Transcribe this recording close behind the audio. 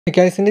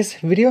Hey guys, in this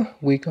video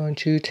we're going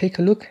to take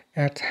a look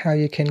at how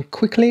you can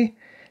quickly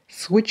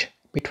switch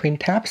between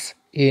tabs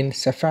in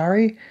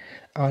Safari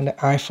on the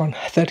iPhone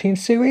 13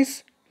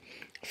 series.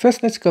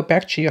 First, let's go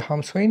back to your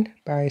home screen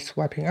by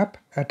swiping up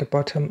at the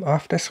bottom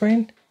of the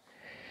screen.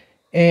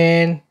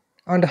 And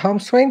on the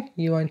home screen,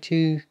 you want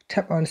to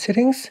tap on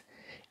Settings,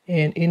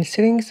 and in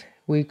Settings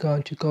we're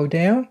going to go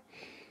down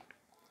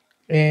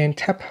and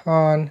tap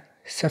on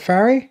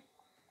Safari,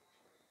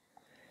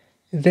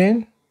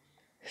 then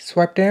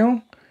swipe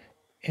down,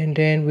 and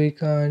then we're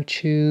going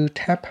to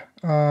tap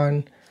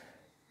on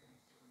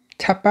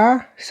tab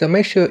bar. So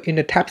make sure in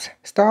the tabs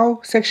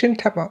style section,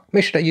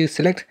 make sure that you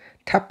select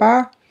tab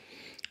bar.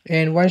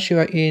 And once you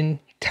are in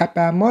tab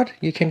bar mode,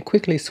 you can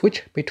quickly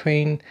switch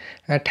between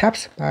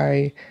tabs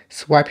by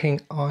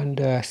swiping on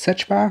the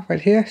search bar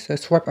right here. So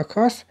swipe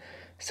across.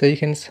 So you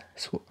can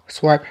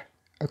swipe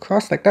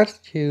across like that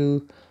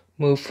to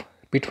move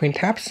between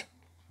tabs.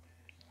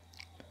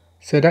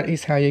 So that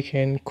is how you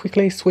can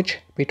quickly switch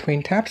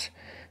between tabs.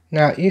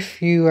 Now,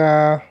 if you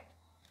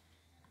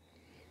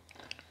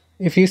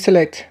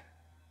select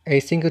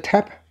a single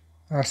tab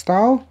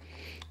style,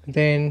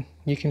 then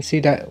you can see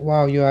that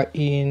while you are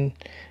in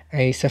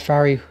a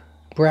Safari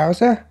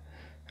browser,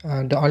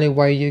 the only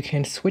way you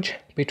can switch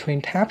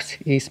between tabs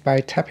is by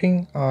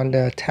tapping on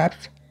the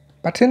tabs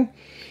button,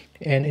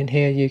 and in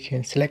here you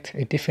can select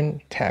a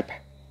different tab.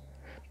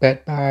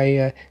 But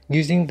by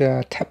using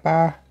the tab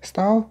bar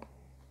style,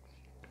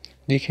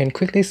 you can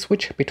quickly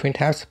switch between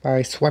tabs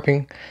by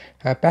swiping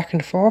back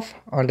and forth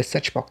on the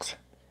search box.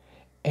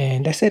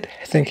 And that's it.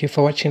 Thank you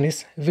for watching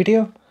this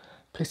video.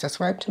 Please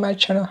subscribe to my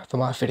channel for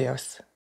more videos.